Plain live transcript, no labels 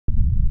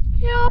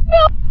Yup,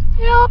 yup,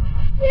 yup,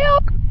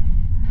 yup.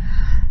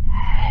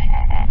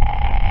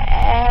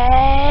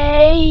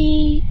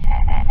 Hey,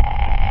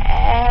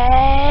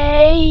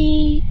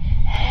 hey,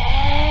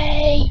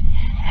 hey,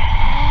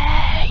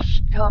 hey.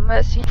 No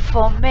mercy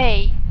for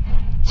me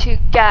to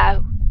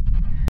go.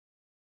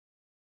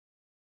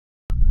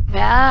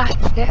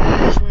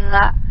 Isn't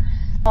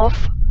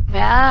off?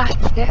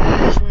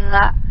 Isn't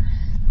that?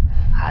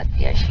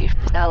 Hade she's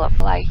snel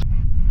like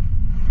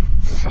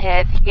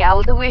said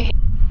yelled away.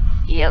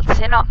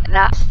 Yeltsin up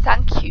and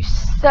thank you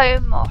so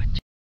much.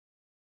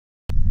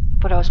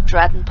 But I was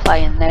dreading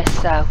playing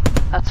this, so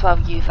that's why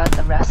you've had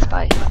the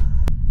respite.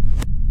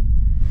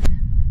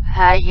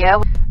 Hey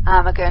yo,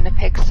 am I gonna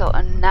pick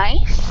something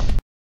nice?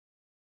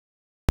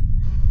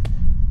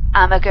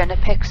 Am I gonna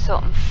pick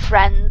something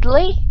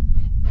friendly?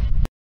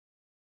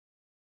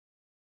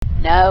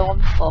 No,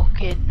 I'm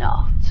fucking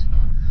not.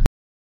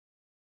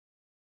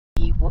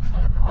 You would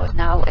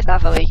now is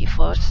that way you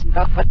first.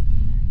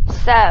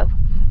 So,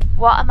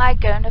 what am I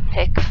gonna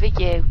pick for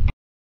you?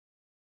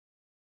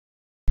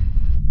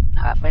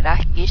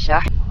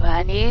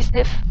 When he's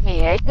if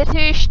me the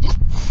douche just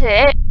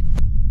sit.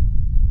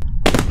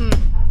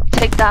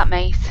 Take that,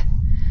 mate.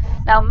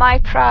 Now my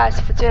prize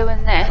for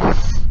doing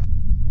this.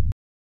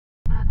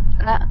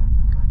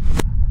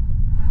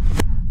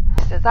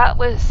 So that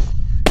was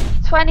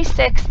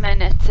 26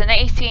 minutes and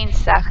 18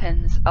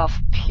 seconds of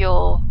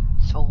pure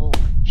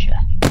torture.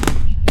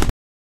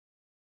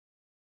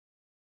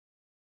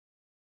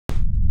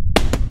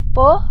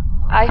 But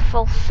I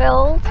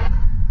fulfilled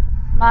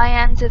my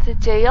end of the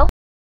deal.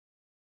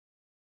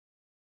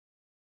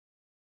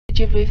 Did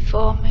you root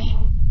for me?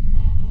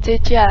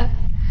 Did ya?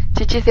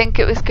 Did you think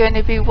it was going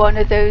to be one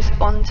of those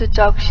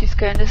underdog she's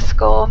going to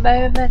score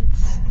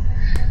moments?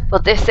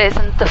 Well, this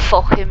isn't the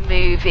fucking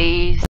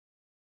movies.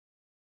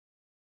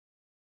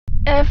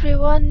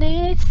 Everyone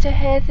needs to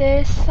hear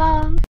this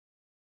song.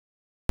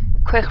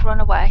 Quick, run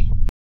away.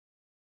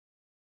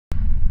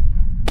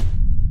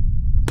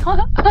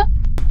 Bang,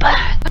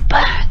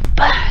 bang,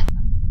 bang.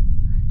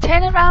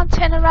 Turn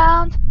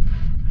around.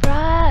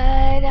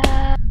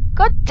 Brighter.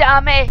 God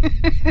damn it.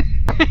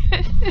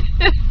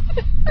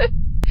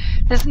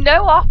 There's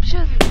no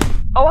options.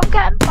 Oh, I'm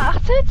getting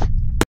battered.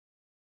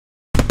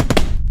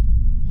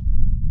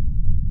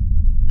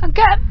 I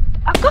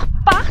got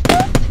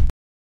battered.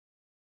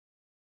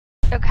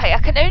 Okay, I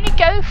can only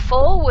go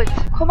forward.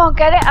 Come on,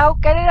 get it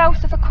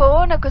out of the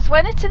corner, because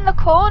when it's in the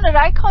corner,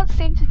 I can't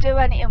seem to do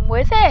anything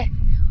with it.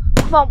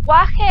 Come on,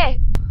 whack it.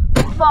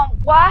 Come on,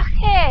 whack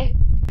it.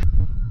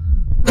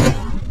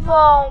 Come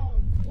on,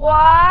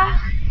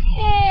 whack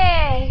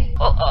it.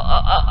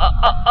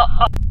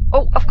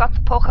 Oh, I've got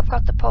the puck.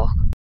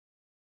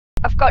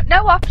 I've got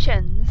no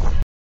options.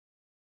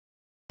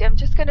 I'm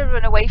just going to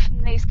run away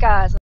from these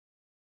guys.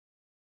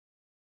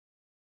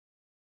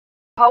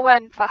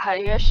 Powen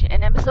verheiers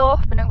in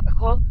himself and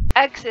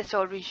exit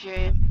or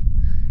resume.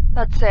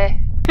 That's it.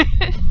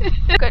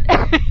 Good.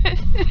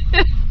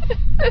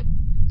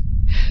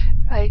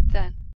 Right then.